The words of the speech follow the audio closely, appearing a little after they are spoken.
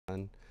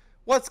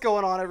What's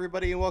going on,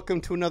 everybody, and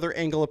welcome to another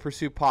Angle of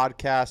Pursuit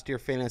podcast, your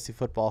fantasy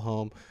football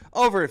home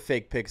over at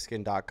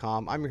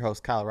fakepigskin.com. I'm your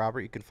host, Kyle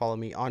Robert. You can follow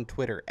me on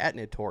Twitter at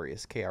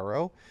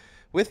NotoriousKRO.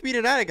 With me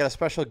tonight, I got a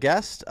special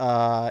guest.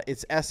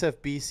 It's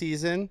SFB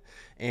season,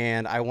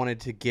 and I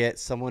wanted to get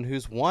someone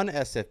who's won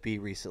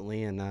SFB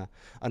recently, and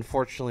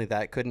unfortunately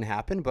that couldn't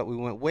happen. But we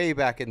went way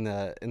back in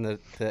the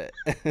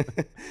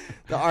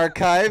the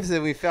archives,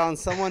 and we found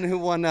someone who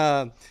won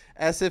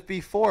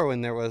SFB4 when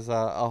there was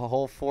a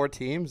whole 4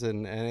 teams,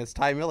 and it's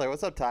Ty Miller.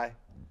 What's up, Ty?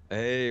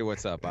 Hey,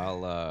 what's up?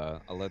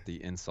 I'll let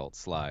the insult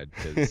slide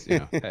because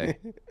hey.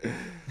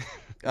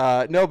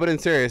 No, but in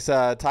serious,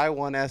 Ty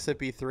won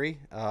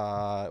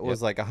SFB3. It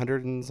was like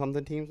 100 and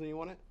something teams when you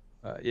won it.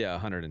 Yeah,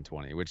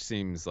 120, which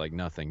seems like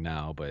nothing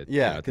now, but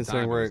yeah, at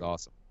considering the time, we're it was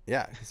awesome.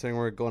 Yeah, considering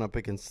we're going up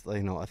against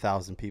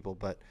 1,000 people,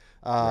 but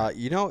right.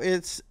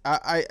 It's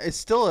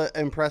still an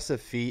impressive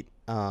feat.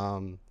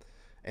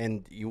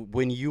 And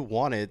when you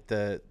won it,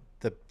 the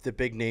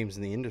big names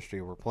in the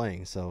industry were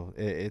playing, so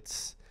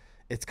it's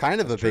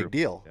kind of That's a true. big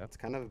deal. Yep. It's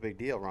kind of a big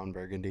deal, Ron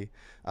Burgundy.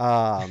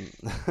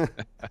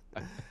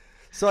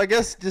 So I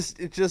guess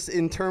just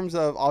in terms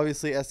of,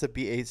 obviously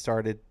SFB8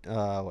 started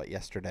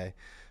yesterday.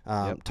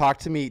 Yep. Talk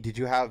to me. Did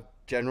you have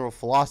general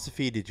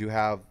philosophy? Did you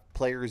have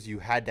players you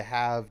had to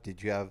have?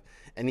 Did you have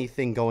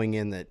anything going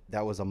in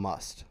that was a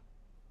must?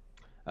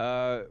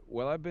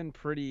 Well, I've been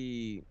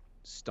pretty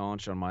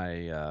staunch on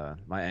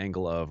my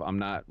angle of I'm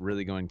not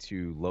really going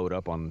to load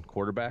up on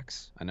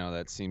quarterbacks. I know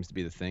that seems to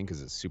be the thing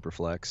because it's super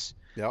flex.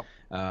 Yep.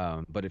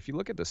 But if you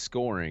look at the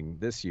scoring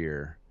this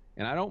year,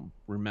 and I don't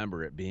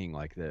remember it being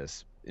like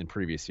this in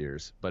previous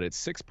years, but it's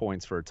 6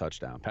 points for a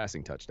touchdown,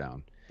 passing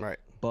touchdown. Right.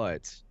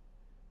 But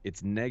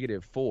it's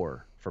 -4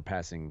 for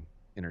passing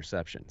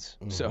interceptions.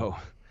 Mm-hmm. So,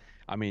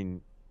 I mean,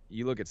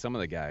 you look at some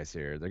of the guys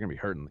here, they're going to be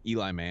hurting.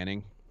 Eli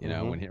Manning,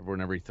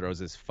 whenever he throws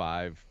his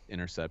 5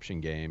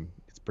 interception game,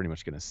 it's pretty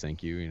much going to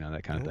sink you,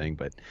 that kind of thing.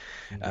 But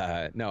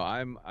no,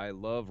 I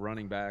love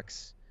running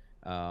backs,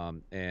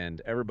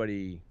 and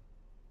everybody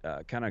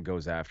kind of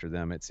goes after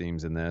them, it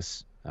seems, in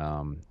this,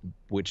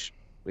 which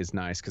is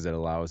nice because it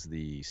allows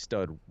the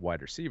stud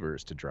wide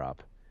receivers to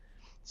drop.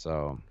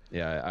 So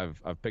yeah,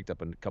 I've picked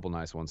up a couple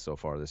nice ones so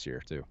far this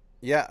year too.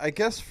 Yeah, I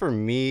guess for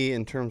me,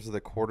 in terms of the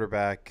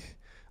quarterback,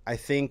 I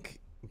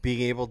think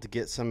being able to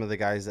get some of the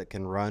guys that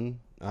can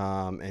run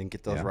and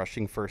get those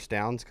rushing first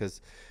downs,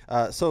 because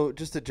so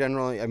just to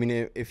generally, I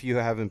mean, if you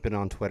haven't been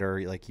on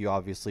Twitter, like, you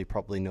obviously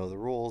probably know the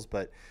rules,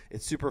 but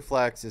it's super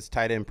flex, it's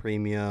tight end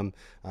premium,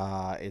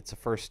 it's a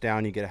first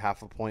down, you get a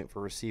half a point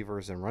for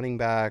receivers and running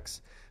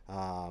backs.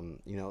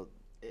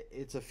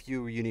 It's a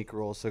few unique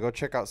rules, so go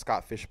check out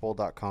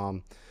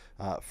scottfishbowl.com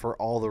for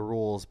all the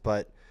rules.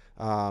 But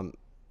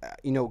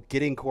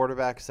getting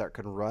quarterbacks that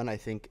can run, I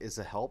think, is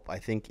a help. I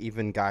think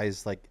even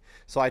guys like,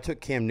 so I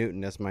took Cam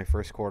Newton as my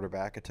first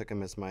quarterback. I took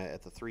him as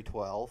at the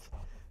 312,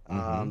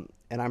 and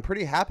I'm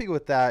pretty happy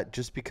with that,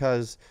 just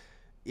because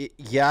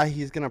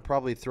he's going to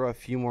probably throw a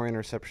few more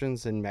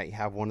interceptions and might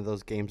have one of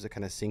those games that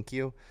kind of sink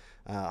you.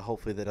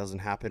 Hopefully that doesn't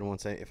happen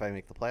if I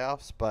make the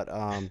playoffs. But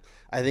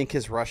I think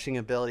his rushing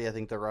ability, I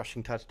think the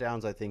rushing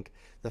touchdowns, I think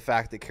the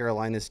fact that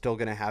Carolina is still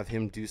going to have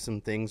him do some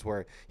things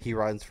where he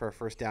runs for a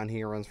first down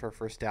here, runs for a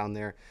first down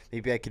there.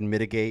 Maybe I can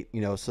mitigate,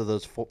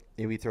 so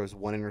maybe he throws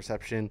 1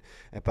 interception,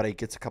 but he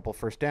gets a couple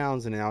first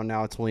downs, and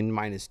now it's only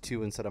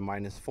 -2 instead of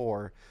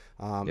 -4,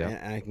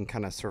 and I can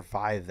kind of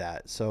survive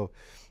that. So.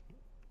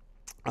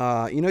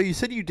 You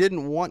said you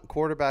didn't want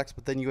quarterbacks,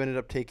 but then you ended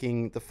up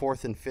taking the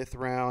 4th and 5th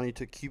round. You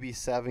took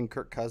QB7,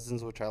 Kirk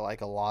Cousins, which I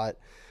like a lot,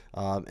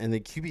 and the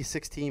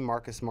QB16,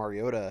 Marcus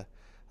Mariota.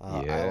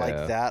 I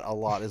like that a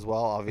lot as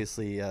well.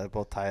 Obviously,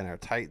 both Ty and I are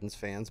Titans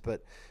fans,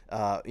 but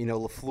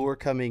LaFleur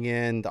coming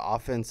in, the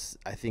offense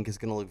I think is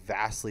going to look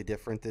vastly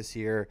different this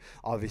year.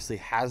 Obviously,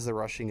 has the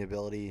rushing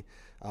ability.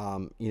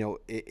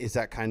 Is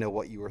that kind of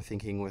what you were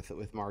thinking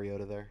with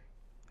Mariota there?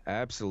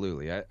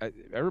 Absolutely.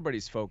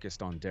 Everybody's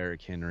focused on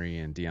Derrick Henry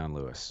and Deion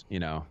Lewis.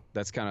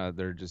 That's kind of,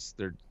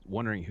 they're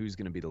wondering who's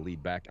going to be the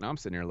lead back. And I'm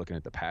sitting here looking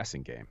at the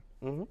passing game.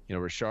 Mm-hmm.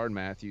 Rashaad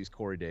Matthews,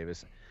 Corey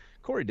Davis.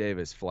 Corey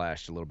Davis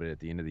flashed a little bit at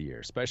the end of the year,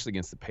 especially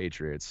against the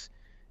Patriots.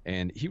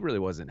 And he really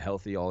wasn't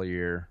healthy all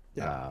year.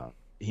 Yeah.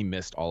 He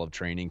missed all of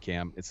training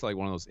camp. It's like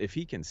one of those, if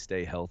he can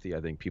stay healthy, I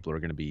think people are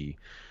going to be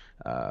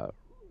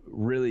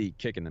really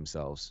kicking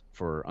themselves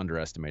for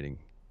underestimating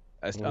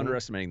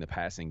the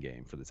passing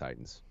game for the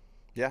Titans.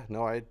 Yeah,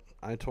 no,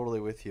 I'm totally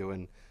with you,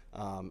 and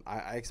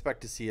I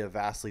expect to see a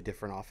vastly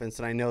different offense.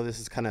 And I know this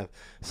is kind of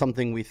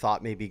something we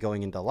thought maybe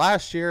going into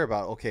last year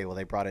about, okay, well,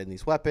 they brought in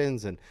these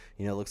weapons, and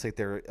it looks like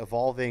they're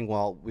evolving.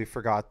 Well, we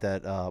forgot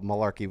that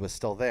Malarkey was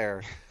still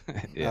there,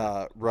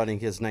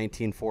 running his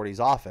 1940s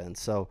offense.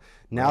 So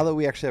now that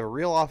we actually have a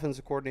real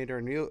offensive coordinator,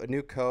 a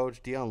new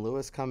coach, Deion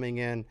Lewis coming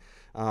in.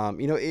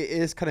 It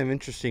is kind of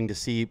interesting to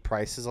see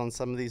prices on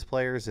some of these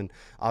players, and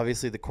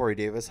obviously the Corey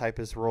Davis hype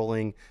is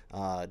rolling.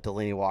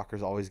 Delaney Walker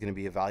is always going to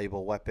be a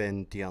valuable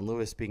weapon. Deion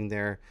Lewis being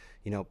there,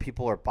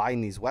 people are buying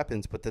these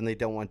weapons, but then they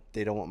don't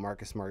want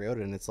Marcus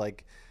Mariota, and it's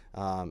like,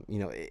 You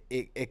know,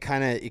 it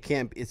kind of it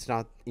can't it's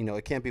not you know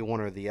it can't be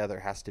one or the other.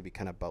 It has to be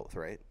kind of both,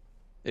 right?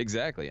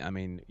 Exactly. I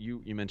mean,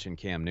 you mentioned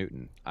Cam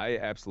Newton. I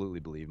absolutely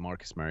believe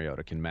Marcus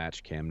Mariota can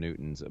match Cam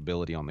Newton's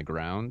ability on the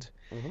ground,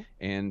 Hmm.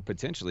 and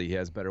potentially he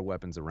has better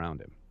weapons around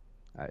him.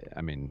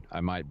 I mean, I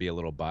might be a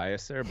little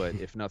biased there, but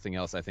if nothing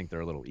else, I think they're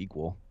a little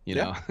equal. You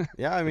Yeah, know,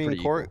 yeah. I they're mean,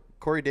 pretty equal.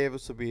 Corey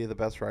Davis would be the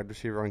best wide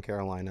receiver in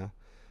Carolina.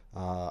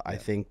 I Yeah.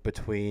 think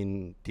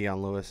between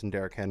Deion Lewis and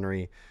Derrick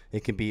Henry,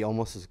 it can be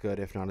almost as good,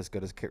 if not as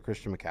good as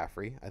Christian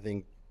McCaffrey. I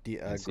think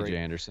And C.J. Greg,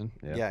 Anderson.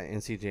 Yep. yeah,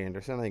 and C.J.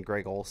 Anderson. I think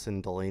Greg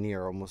Olson, Delaney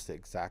are almost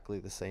exactly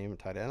the same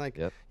tight end. Like,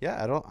 Yep.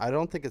 yeah, I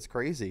don't think it's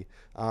crazy.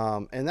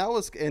 And that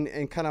was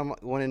and kind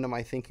of went into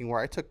my thinking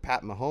where I took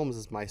Pat Mahomes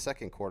as my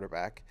second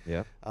quarterback.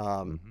 Yep.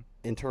 Um, Hmm.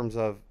 in terms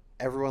of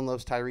everyone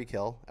loves Tyreek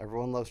Hill,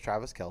 everyone loves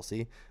Travis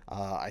Kelsey.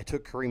 I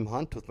took Kareem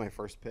Hunt with my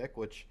first pick,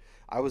 which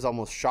I was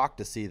almost shocked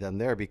to see them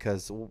there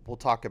because we'll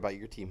talk about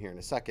your team here in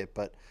a second.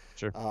 But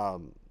Sure.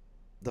 um,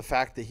 the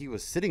fact that he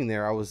was sitting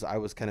there, I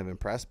was kind of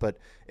impressed. But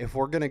if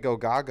we're gonna go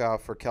Gaga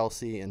for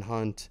Kelsey and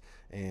Hunt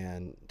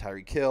and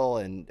Tyreek Hill,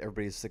 and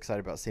everybody's excited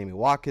about Sammy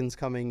Watkins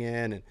coming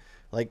in, and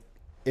like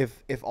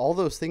if all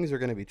those things are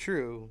gonna be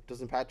true,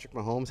 doesn't Patrick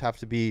Mahomes have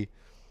to be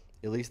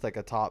at least like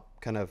a top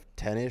kind of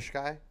 10-ish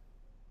guy?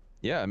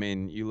 Yeah. I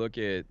mean, you look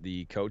at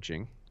the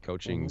coaching. Hmm.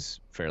 Coaching's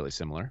fairly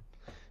similar.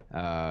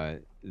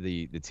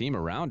 The team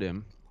around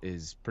him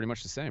is pretty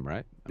much the same,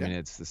 right? I Yeah. mean,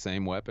 it's the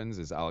same weapons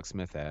as Alex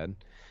Smith had,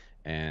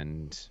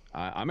 and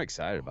I'm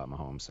excited about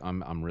Mahomes.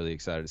 I'm really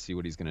excited to see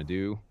what he's going to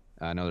do.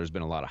 I know there's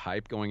been a lot of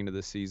hype going into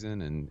this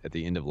season and at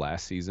the end of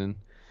last season,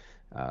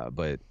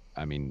 but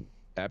I mean,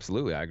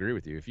 absolutely, I agree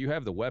with you. If you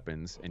have the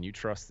weapons and you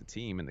trust the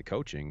team and the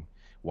coaching,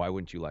 why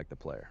wouldn't you like the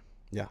player?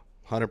 Yeah,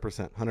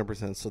 100%,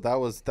 100%. So that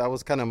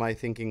was kind of my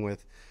thinking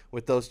with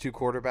those two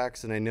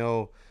quarterbacks, and I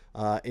know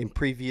in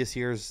previous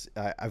years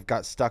I've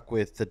got stuck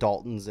with the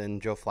Daltons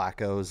and Joe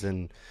Flacco's,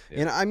 Yeah.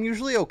 and I'm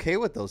usually okay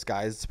with those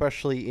guys,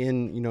 especially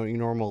in your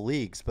normal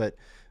leagues, but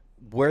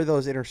where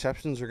those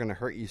interceptions are going to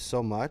hurt you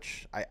so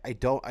much, I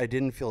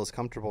didn't feel as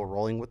comfortable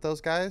rolling with those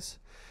guys.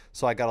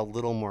 So I got a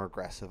little more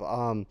aggressive.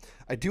 I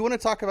do want to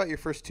talk about your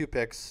first two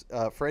picks.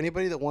 For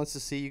anybody that wants to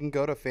see, you can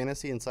go to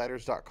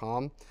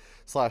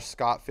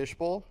fantasyinsiders.com/Scott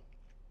Fishbowl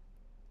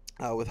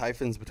with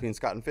hyphens between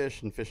Scott and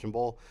Fish and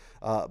Bowl.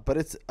 But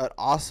it's an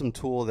awesome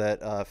tool that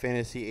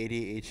Fantasy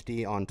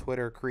ADHD on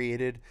Twitter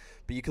created.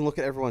 But you can look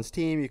at everyone's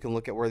team. You can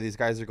look at where these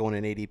guys are going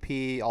in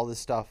ADP, all this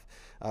stuff.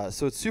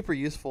 So it's super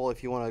useful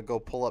if you want to go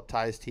pull up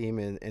Ty's team,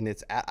 and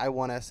it's at I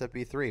won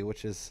SFB3,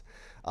 which is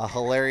a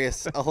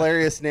hilarious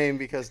hilarious name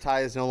because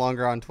Ty is no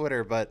longer on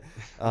Twitter. But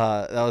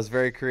that was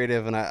very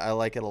creative, and I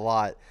like it a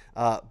lot.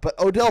 But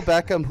Odell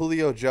Beckham,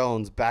 Julio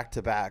Jones, back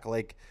to back.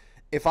 Like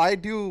if I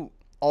do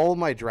all of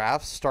my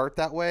drafts start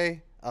that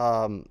way.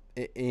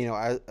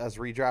 As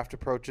redraft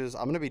approaches,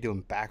 I'm gonna be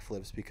doing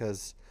backflips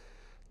because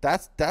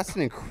that's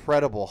an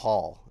incredible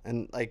haul.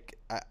 And like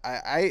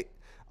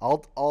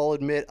I'll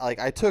admit, like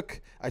I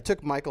took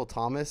Michael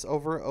Thomas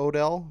over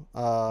Odell,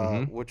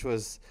 Hmm. which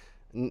was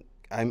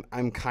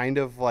I'm kind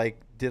of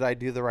like, did I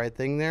do the right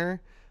thing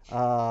there?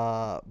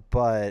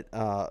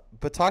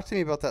 But talk to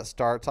me about that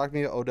start. Talk to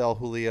me about Odell,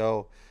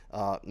 Julio,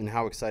 and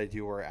how excited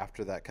you were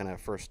after that kind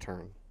of first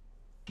turn.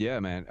 Yeah,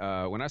 man.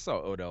 When I saw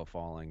Odell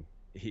falling,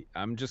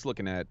 I'm just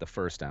looking at the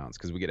first downs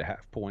because we get a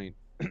half point.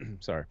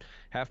 Sorry,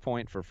 half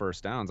point for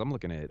first downs. I'm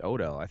looking at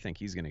Odell. I think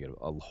he's going to get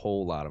a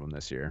whole lot of them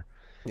this year.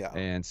 Yeah.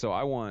 And so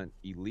I want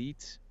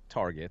elite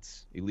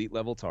targets, elite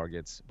level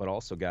targets, but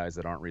also guys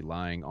that aren't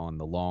relying on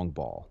the long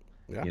ball.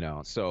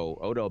 Yeah. So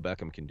Odell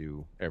Beckham can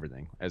do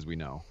everything, as we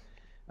know.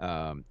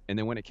 And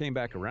then when it came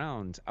back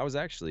around, I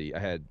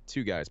had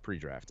two guys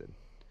pre-drafted,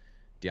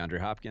 DeAndre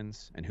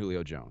Hopkins and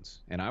Julio Jones.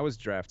 And I was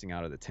drafting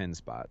out of the 10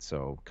 spot.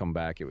 So come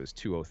back, it was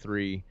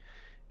 203,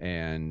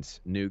 and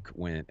Nuke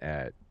went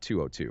at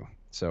 202.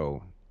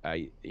 So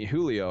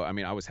Julio, I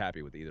mean, I was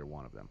happy with either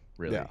one of them,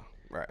 really. Yeah.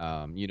 Right.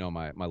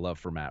 My love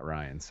for Matt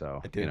Ryan.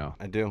 So, I do.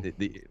 I do.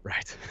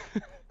 right.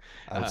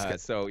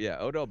 So yeah,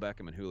 Odell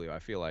Beckham and Julio, I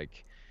feel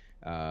like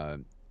uh,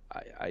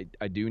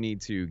 I do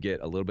need to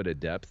get a little bit of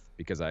depth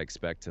because I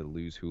expect to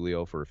lose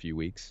Julio for a few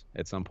weeks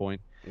at some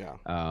point.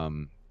 Yeah.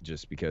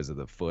 Just because of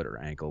the foot or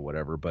ankle,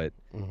 whatever. But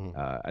Hmm.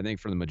 I think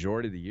for the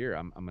majority of the year,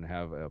 I'm going to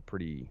have a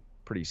pretty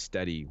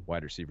steady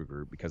wide receiver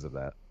group because of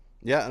that.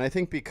 Yeah, and I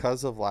think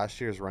because of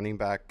last year's running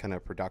back kind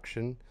of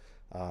production,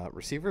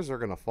 receivers are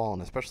going to fall,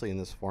 and especially in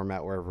this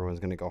format where everyone's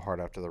going to go hard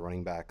after the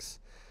running backs.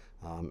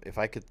 If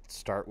I could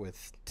start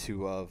with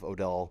two of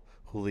Odell,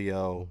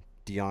 Julio,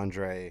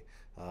 DeAndre,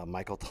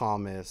 Michael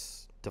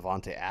Thomas,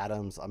 Devonte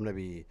Adams, I'm gonna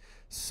be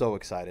so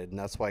excited, and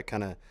that's why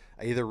I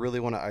either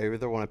want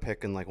to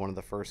pick in like one of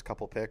the first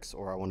couple picks,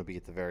 or I want to be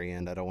at the very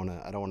end. I don't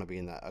want to be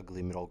in that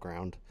ugly middle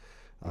ground.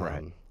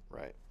 Right.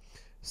 Right.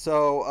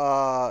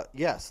 So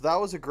so that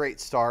was a great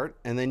start,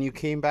 and then you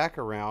came back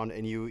around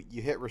and you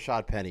hit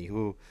Rashaad Penny,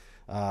 who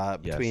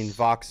between Yes.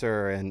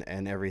 Voxer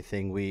and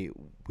everything,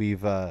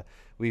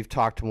 we've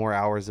talked more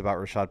hours about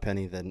Rashaad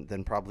Penny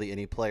than probably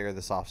any player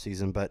this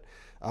offseason. But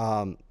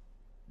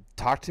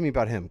Talk to me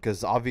about him,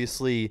 because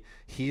obviously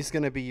he's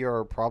going to be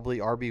your probably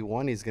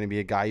RB1. He's going to be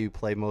a guy you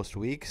play most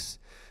weeks.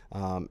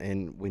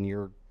 And when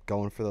you're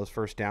going for those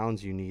first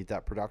downs, you need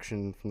that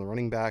production from the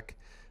running back.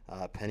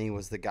 Penny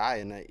was the guy,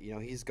 and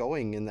he's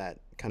going in that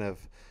kind of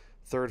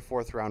third,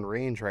 fourth round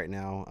range right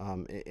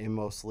now in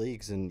most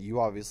leagues. And you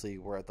obviously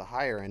were at the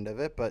higher end of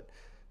it, but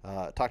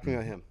talk to me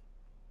about him.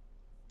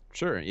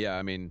 Sure. Yeah.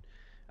 I mean,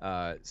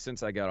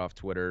 since I got off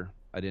Twitter,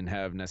 I didn't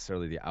have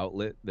necessarily the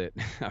outlet that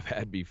I've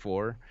had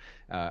before.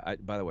 By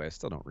the way, I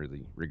still don't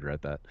really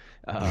regret that.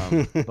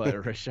 But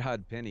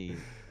Rashaad Penny,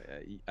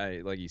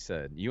 like you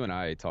said, you and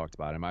I talked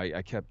about him.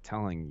 I kept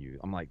telling you,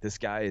 I'm like, this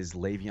guy is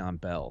Le'Veon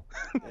Bell.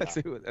 That's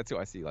who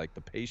I see. Like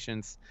the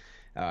patience.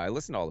 I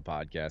listened to all the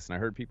podcasts, and I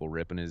heard people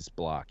ripping his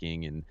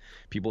blocking and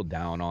people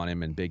down on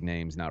him and big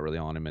names not really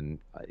on him. And,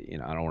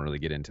 I don't really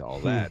get into all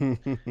that.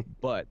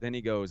 But then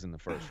he goes in the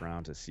first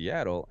round to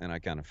Seattle, and I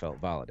kind of felt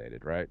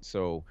validated, right?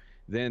 So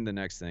then the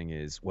next thing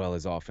is, well,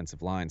 his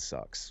offensive line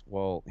sucks.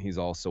 Well, he's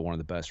also one of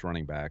the best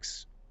running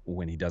backs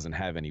when he doesn't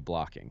have any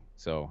blocking.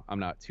 So I'm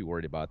not too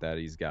worried about that.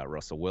 He's got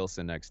Russell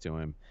Wilson next to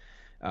him.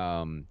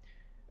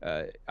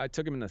 I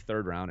took him in the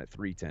third round at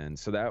 310.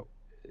 So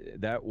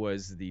that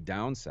was the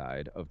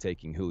downside of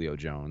taking Julio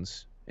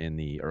Jones in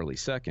the early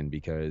second,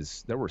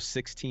 because there were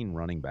 16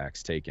 running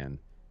backs taken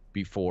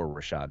before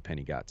Rashaad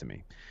Penny got to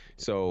me.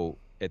 So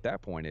at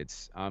that point,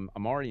 I'm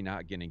already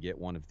not going to get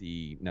one of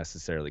the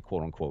necessarily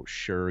quote unquote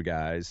sure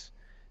guys.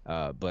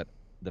 But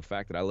the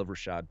fact that I love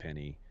Rashaad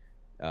Penny,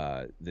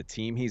 the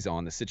team he's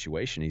on, the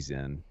situation he's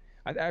in,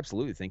 I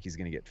absolutely think he's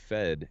going to get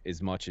fed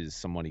as much as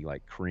somebody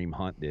like Kareem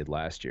Hunt did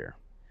last year.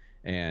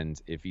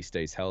 And if he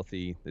stays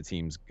healthy, the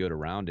team's good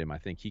around him, I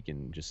think he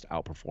can just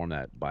outperform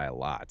that by a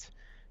lot.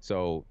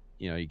 So,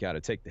 you got to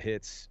take the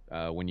hits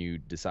when you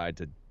decide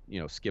to,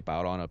 skip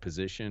out on a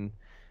position.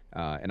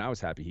 And I was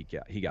happy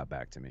he got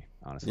back to me,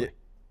 honestly.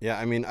 Yeah,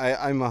 I mean,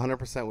 I'm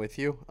 100% with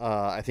you.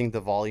 I think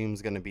the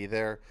volume's going to be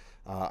there.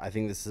 I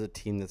think this is a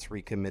team that's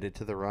recommitted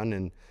to the run,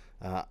 and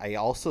I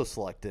also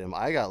selected him.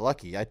 I got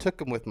lucky. I took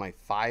him with my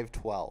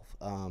 5-12.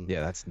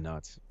 Yeah, that's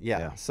nuts.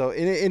 Yeah. So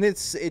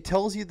it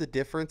tells you the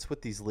difference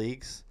with these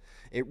leagues.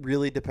 It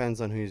really depends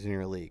on who's in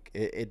your league.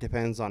 It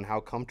depends on how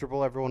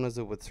comfortable everyone is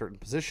with certain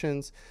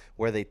positions,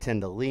 where they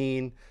tend to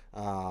lean,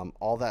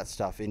 all that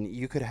stuff. And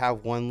you could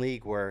have one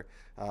league where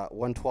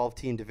one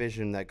 12-team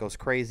division that goes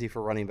crazy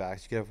for running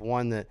backs. You could have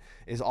one that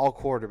is all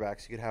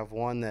quarterbacks. You could have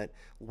one that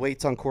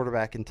waits on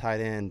quarterback and tight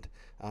end.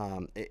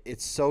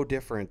 It's so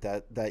different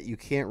that you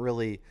can't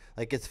really,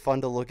 like, it's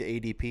fun to look at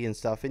ADP and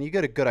stuff, and you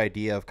get a good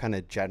idea of kind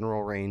of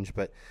general range.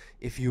 But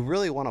if you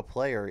really want a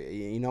player,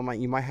 you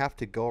might have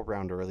to go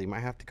around early. You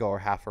might have to go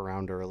half a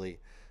round early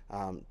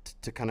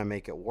to kind of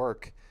make it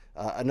work.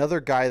 Another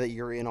guy that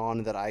you're in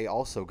on that I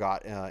also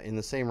got in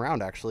the same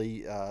round,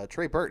 actually,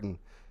 Trey Burton.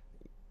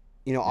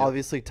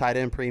 Obviously tight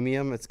end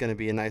premium, it's going to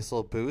be a nice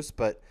little boost,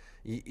 but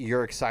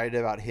you're excited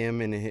about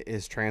him and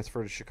his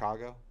transfer to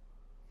Chicago?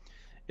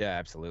 Yeah,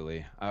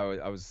 absolutely.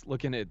 I was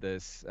looking at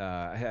this.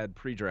 I had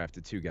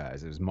pre-drafted two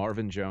guys. It was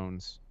Marvin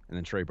Jones and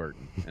then Trey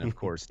Burton. And, of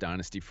course,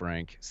 Dynasty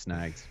Frank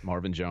snagged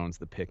Marvin Jones,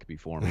 the pick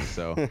before me.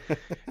 So,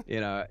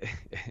 so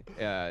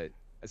I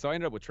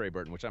ended up with Trey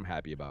Burton, which I'm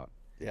happy about.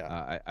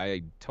 Yeah.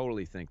 I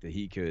totally think that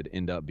he could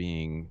end up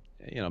being,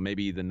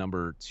 maybe the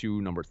number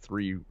 2, number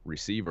 3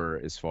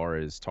 receiver as far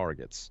as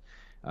targets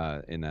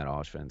in that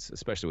offense,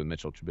 especially with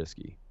Mitchell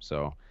Trubisky.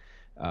 So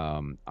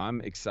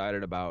I'm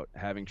excited about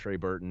having Trey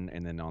Burton.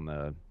 And then on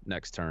the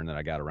next turn that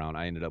I got around,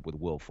 I ended up with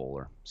Will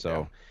Fuller.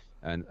 So,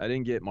 and I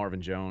didn't get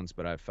Marvin Jones,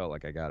 but I felt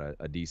like I got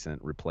a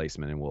decent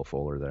replacement in Will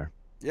Fuller there.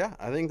 Yeah,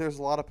 I think there's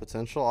a lot of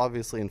potential,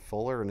 obviously, in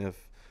Fuller, and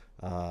if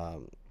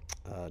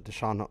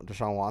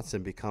Deshaun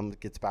Watson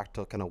gets back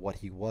to kind of what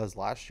he was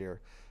last year,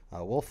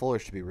 Will Fuller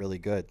should be really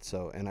good.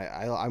 So, and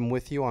I'm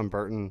with you on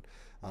Burton.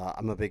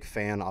 I'm a big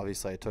fan.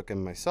 Obviously, I took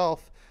him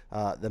myself.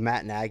 The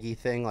Matt Nagy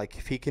thing, like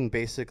if he can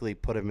basically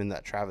put him in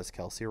that Travis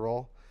Kelce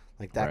role,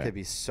 like that could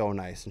be so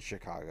nice in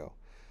Chicago.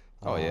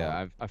 Oh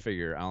yeah, I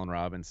figure Allen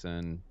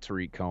Robinson,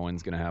 Tariq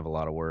Cohen's going to have a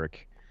lot of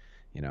work,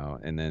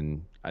 and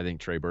then I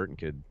think Trey Burton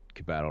could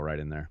battle right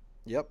in there.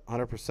 Yep,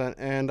 100%.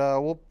 And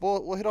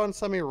we'll hit on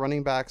some of your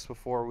running backs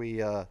before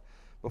we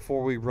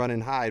run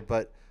and hide.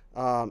 But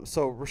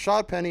so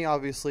Rashaad Penny,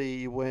 obviously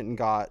you went and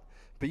got,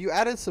 but you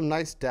added some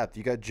nice depth.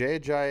 You got Jay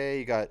Ajayi,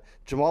 you got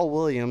Jamaal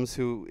Williams,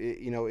 who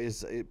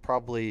is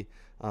probably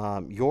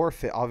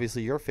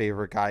obviously your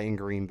favorite guy in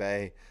Green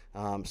Bay.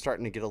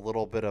 Starting to get a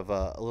little bit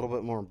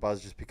more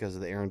buzz just because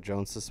of the Aaron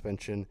Jones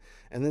suspension,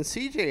 and then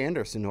C.J.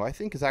 Anderson, who I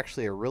think is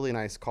actually a really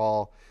nice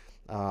call.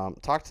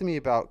 Talk to me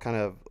about kind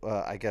of,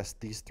 I guess,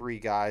 these three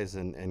guys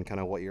and kind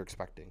of what you're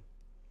expecting.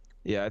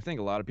 Yeah, I think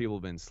a lot of people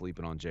have been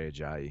sleeping on Jay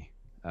Ajayi.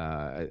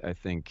 I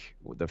think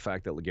the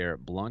fact that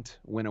LeGarrette Blount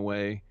went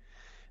away,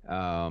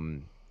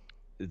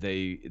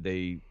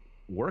 they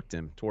worked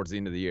him towards the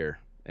end of the year.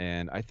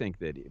 And I think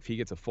that if he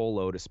gets a full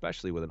load,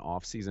 especially with an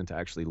offseason to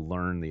actually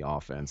learn the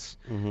offense,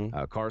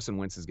 Carson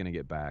Wentz is going to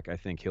get back. I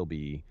think he'll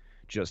be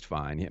just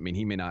fine. I mean,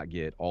 he may not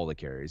get all the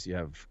carries. You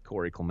have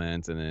Corey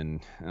Clement, and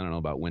then I don't know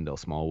about Wendell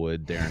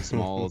Smallwood, Darren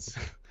Smalls,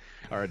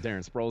 or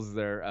Darren Sproles is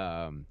there.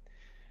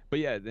 But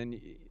yeah, then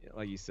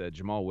like you said,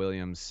 Jamaal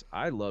Williams.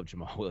 I love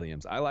Jamaal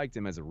Williams. I liked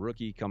him as a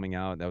rookie coming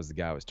out. That was the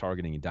guy I was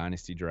targeting in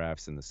dynasty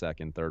drafts in the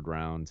second, third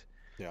round.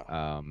 Yeah.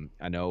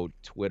 I know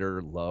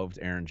Twitter loved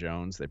Aaron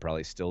Jones. They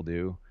probably still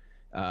do.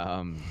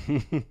 But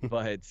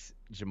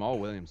Jamaal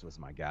Williams was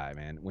my guy,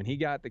 man. When he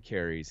got the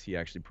carries, he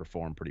actually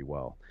performed pretty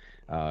well.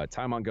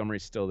 Ty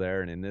Montgomery's still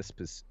there, and in this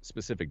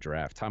specific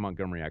draft, Ty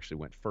Montgomery actually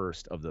went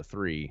first of the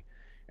three,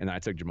 and I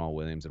took Jamaal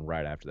Williams, and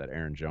right after that,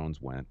 Aaron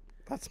Jones went.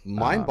 That's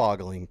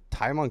mind-boggling.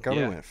 Ty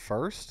Montgomery went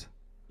first?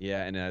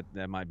 Yeah, and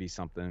that might be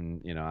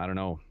something, I don't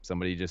know.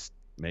 Somebody just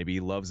maybe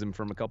loves him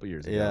from a couple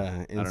years ago.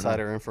 Yeah,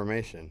 insider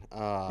information.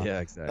 Yeah,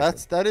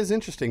 exactly. That is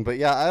interesting. But,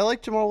 yeah, I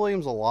like Jamaal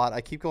Williams a lot.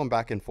 I keep going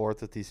back and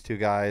forth with these two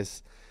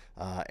guys.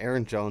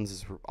 Aaron Jones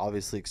is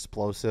obviously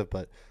explosive,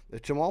 but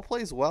if Jamaal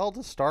plays well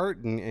to start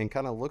and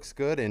kind of looks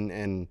good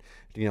and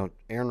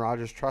Aaron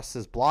Rodgers trusts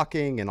his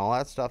blocking and all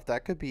that stuff,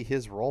 that could be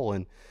his role.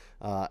 And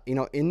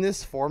in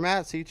this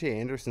format, C.J.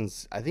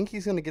 Anderson's, I think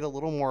he's going to get a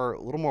little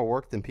more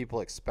work than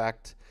people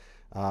expect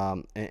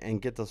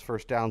and get those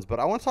first downs. But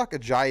I want to talk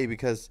Ajayi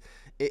because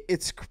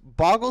it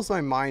boggles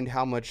my mind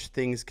how much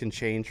things can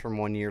change from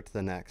one year to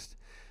the next.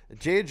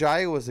 Jay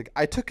Ajayi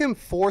I took him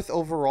 4th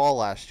overall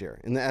last year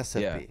in the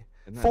SFB. Yeah.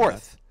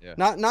 Fourth,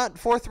 not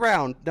 4th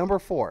round, number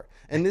 4.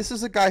 And this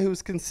is a guy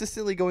who's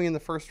consistently going in the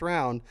first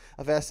round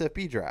of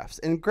SFB drafts.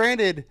 And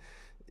granted,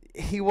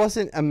 he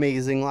wasn't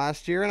amazing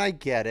last year, and I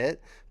get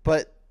it.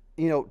 But,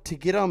 to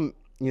get him,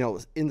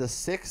 in the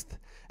 6th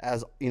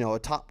as, a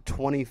top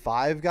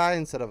 25 guy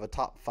instead of a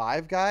top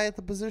 5 guy at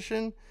the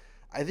position,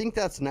 I think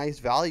that's nice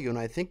value. And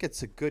I think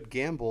it's a good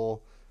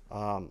gamble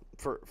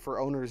for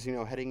owners,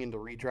 heading into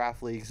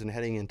redraft leagues and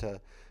heading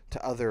into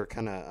other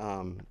kind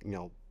of,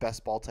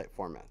 best ball type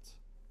formats.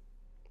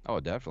 Oh,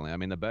 definitely. I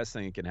mean, the best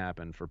thing that can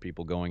happen for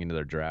people going into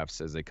their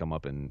drafts as they come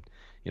up in,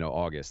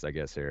 August, I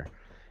guess here,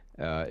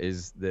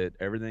 is that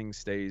everything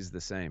stays the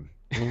same.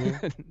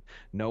 Mm-hmm.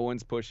 No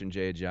one's pushing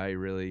Jay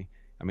Ajayi really.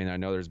 I mean, I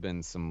know there's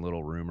been some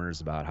little rumors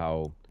about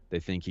how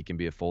they think he can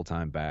be a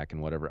full-time back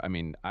and whatever. I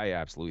mean, I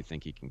absolutely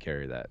think he can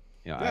carry that.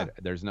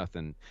 There's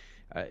nothing.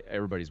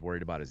 Everybody's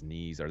worried about his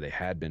knees, or they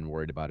had been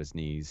worried about his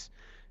knees.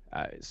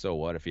 So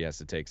what if he has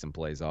to take some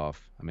plays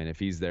off? I mean, if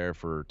he's there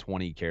for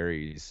 20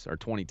 carries or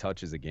 20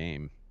 touches a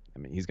game, I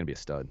mean, he's going to be a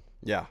stud.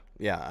 Yeah,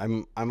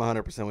 I'm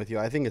 100% with you.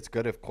 I think it's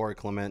good if Corey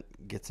Clement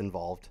gets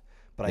involved,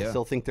 but I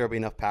still think there'll be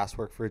enough pass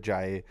work for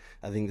Ajayi.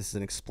 I think this is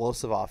an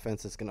explosive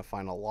offense that's going to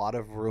find a lot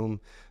of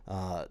room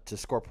to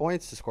score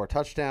points, to score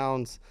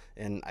touchdowns,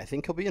 and I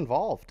think he'll be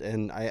involved.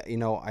 And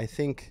I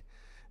think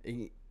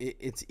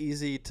it's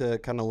easy to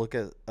kind of look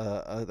at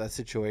that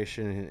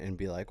situation and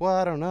be like, well,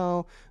 I don't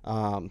know.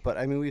 But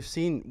I mean, we've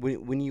seen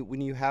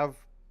when you have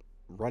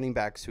running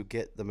backs who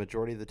get the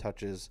majority of the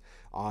touches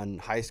on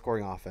high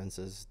scoring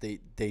offenses,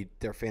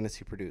 they're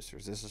fantasy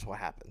producers. This is what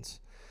happens.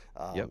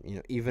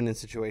 Even in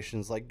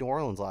situations like New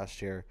Orleans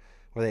last year,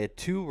 where they had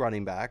 2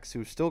 running backs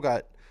who still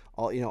got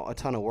a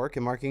ton of work,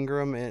 and Mark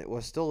Ingram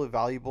was still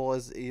valuable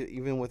as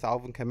even with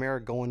Alvin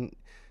Kamara going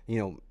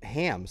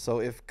ham. So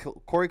if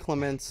Corey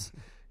Clement's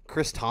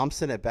Chris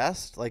Thompson at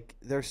best, like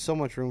there's so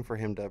much room for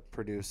him to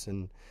produce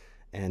and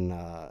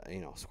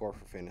score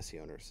for fantasy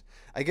owners.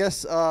 I guess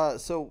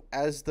so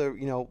as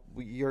the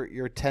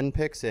your 10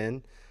 picks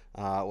in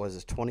was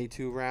this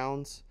 22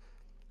 rounds.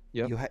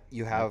 Yep.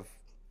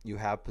 You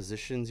have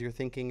positions you're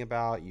thinking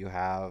about. You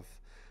have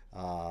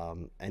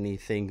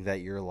anything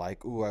that you're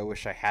like, ooh, I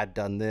wish I had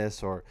done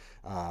this, or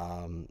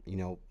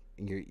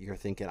you're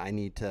thinking I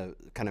need to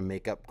kind of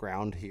make up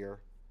ground here.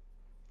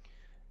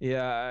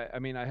 Yeah, I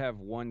mean, I have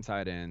 1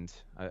 tight end.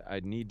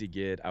 I need to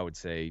get, I would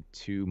say,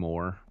 2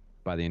 more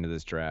by the end of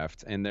this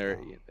draft. And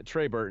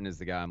Trey Burton is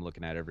the guy I'm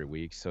looking at every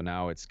week. So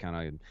now it's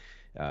kind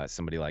of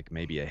somebody like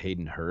maybe a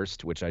Hayden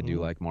Hurst, which I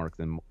do like more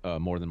than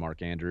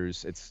Mark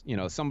Andrews. It's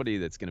somebody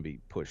that's going to be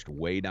pushed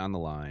way down the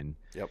line.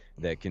 Yep.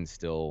 That can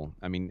still,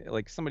 I mean,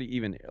 like somebody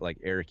even like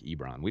Eric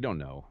Ebron. We don't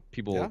know.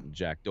 People,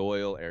 Jack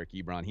Doyle, Eric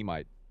Ebron, he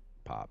might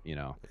pop.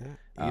 Yeah.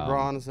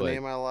 Ebron is a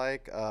name I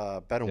like.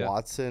 Ben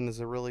Watson is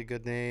a really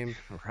good name.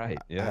 Right.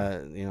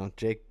 Yeah.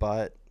 Jake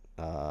Butt.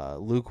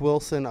 Luke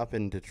Wilson up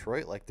in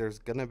Detroit, like there's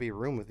gonna be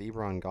room with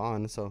Ebron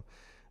gone. So,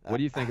 what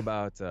do you think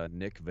about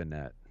Nick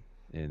Vannett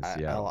in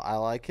Seattle? I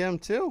like him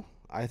too.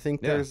 I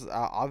think there's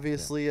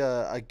obviously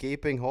a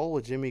gaping hole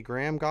with Jimmy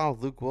Graham gone,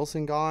 with Luke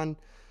Wilson gone.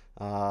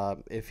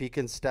 If he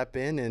can step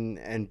in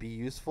and be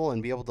useful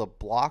and be able to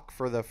block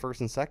for the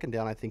first and second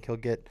down, I think he'll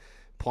get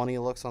plenty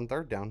of looks on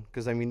third down.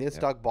 Because I mean, it's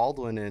Doug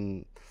Baldwin,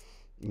 and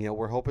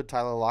we're hoping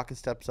Tyler Lockett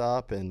steps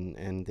up,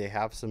 and they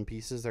have some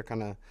pieces they're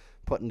kind of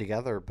putting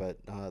together, but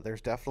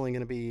there's definitely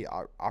going to be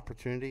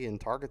opportunity and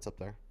targets up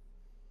there.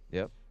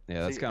 Yep.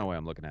 Yeah, that's kind of the way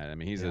I'm looking at it. I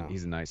mean, he's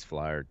a nice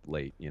flyer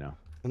late, And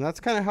that's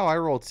kind of how I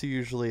roll too.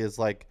 Usually, is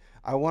like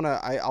I'm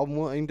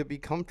willing to be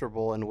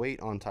comfortable and wait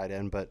on tight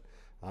end, but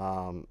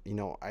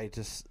I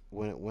just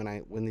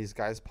when these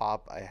guys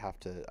pop, I have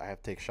to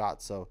take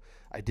shots. So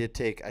I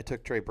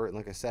took Trey Burton,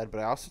 like I said, but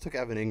I also took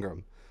Evan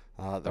Ingram,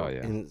 Oh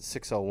yeah. in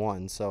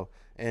 601. So,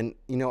 and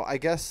I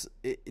guess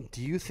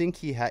do you think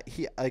he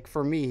like,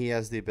 for me, he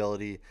has the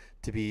ability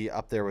to be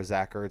up there with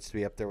Zach Ertz, to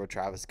be up there with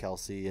Travis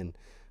Kelce, and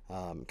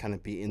kind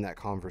of be in that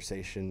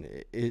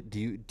conversation?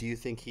 Do you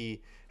think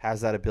he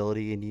has that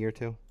ability in year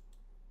two?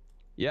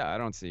 Yeah, I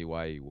don't see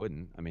why he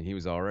wouldn't. I mean, he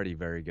was already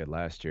very good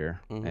last year,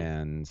 Mm-hmm.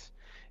 and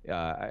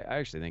I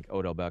actually think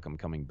Odell Beckham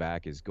coming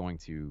back is going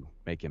to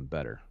make him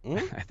better.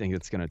 Mm-hmm. I think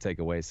it's going to take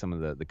away some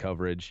of the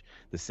coverage.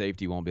 The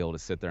safety won't be able to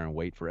sit there and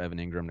wait for Evan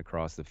Ingram to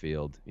cross the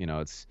field.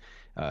 It's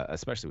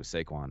especially with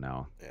Saquon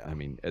now. Yeah. I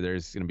mean,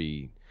 there's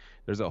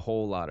a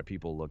whole lot of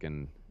people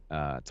looking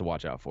to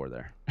watch out for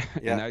there,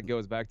 and Yeah, that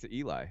goes back to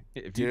Eli.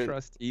 If you dude,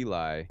 trust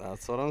Eli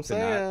that's what I'm to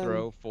not saying.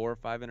 throw 4 or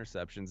 5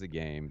 interceptions a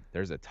game,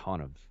 there's a ton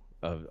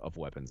of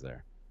weapons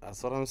there.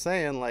 That's what I'm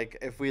saying. Like,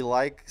 if we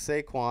like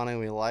Saquon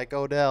and we like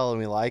Odell and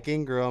we like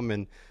Ingram,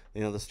 and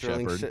the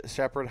Sterling Shepard.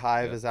 Shepherd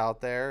Hive Yep. is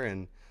out there,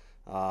 and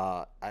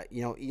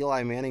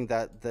Eli Manning,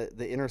 that the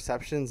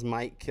interceptions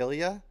might kill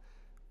you,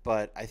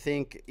 but I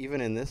think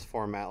even in this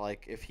format,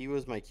 like, if he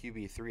was my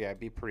QB3, I'd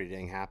be pretty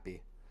dang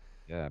happy.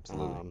 Yeah,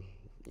 absolutely.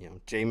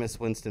 Jameis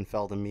Winston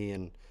fell to me,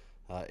 and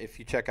if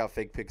you check out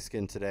Fake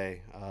Pigskin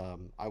today,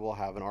 I will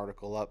have an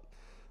article up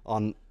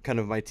on kind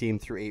of my team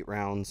through 8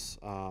 rounds.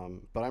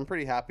 But I'm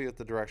pretty happy with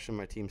the direction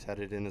my team's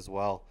headed in as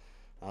well.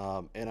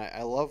 And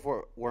I love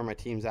where my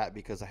team's at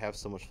because I have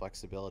so much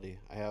flexibility.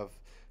 I have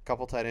a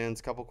couple tight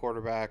ends, couple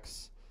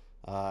quarterbacks.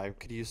 I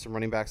could use some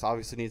running backs.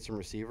 Obviously need some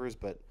receivers,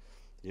 but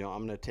I'm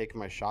going to take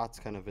my shots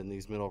kind of in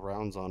these middle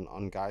rounds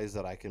on guys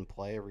that I can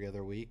play every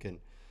other week, and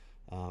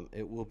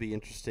it will be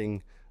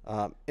interesting.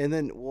 And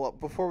then, well,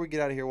 before we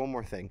get out of here, one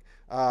more thing.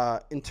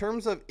 In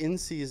terms of in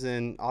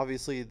season,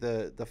 obviously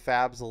the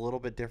Fab's a little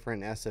bit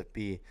different in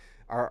SFB.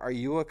 Are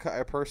you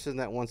a person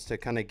that wants to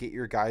kind of get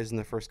your guys in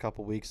the first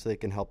couple weeks so they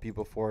can help you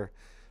before,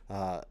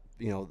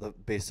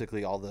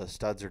 basically all the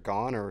studs are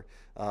gone, or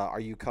are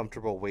you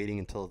comfortable waiting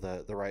until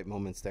the right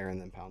moment's there and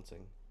then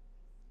pouncing?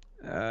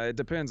 It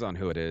depends on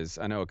who it is.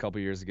 I know a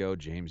couple years ago,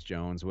 James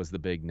Jones was the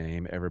big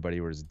name. Everybody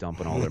was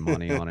dumping all their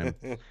money on him.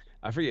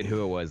 I forget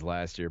who it was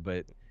last year,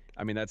 but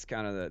I mean that's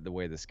kind of the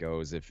way this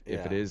goes. If it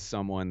Yeah. is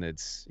someone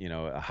that's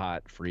a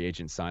hot free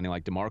agent signing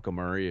like DeMarco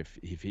Murray,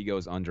 if he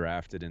goes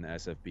undrafted in the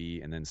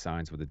SFB and then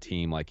signs with a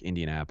team like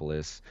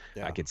Indianapolis, I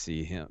Yeah. could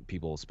see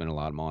people spend a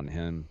lot of money on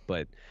him.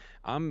 But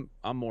I'm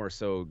more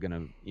so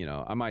gonna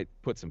I might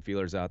put some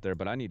feelers out there,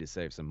 but I need to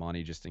save some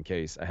money just in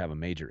case I have a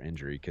major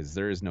injury because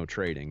there is no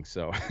trading.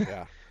 So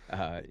Yeah.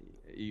 uh,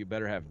 you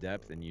better have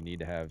depth and you need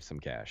to have some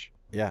cash.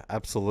 Yeah,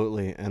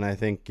 absolutely. And I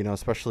think,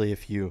 especially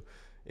if you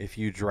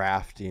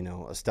draft,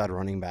 a stud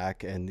running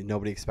back and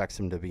nobody expects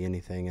him to be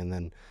anything, and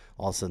then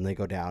all of a sudden they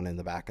go down and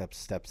the backup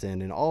steps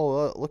in, and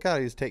look how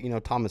he's taking,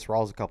 Thomas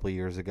Rawls a couple of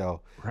years ago.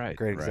 Right,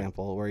 Great right.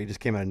 example where he just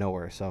came out of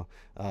nowhere. So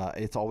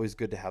it's always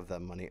good to have that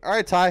money. All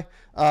right, Ty,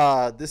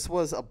 this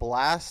was a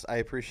blast. I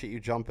appreciate you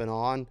jumping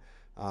on,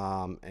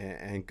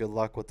 and good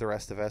luck with the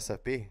rest of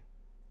SFB.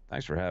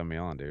 Thanks for having me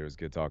on, dude. It was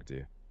good talking to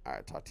you. All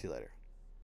right, talk to you later.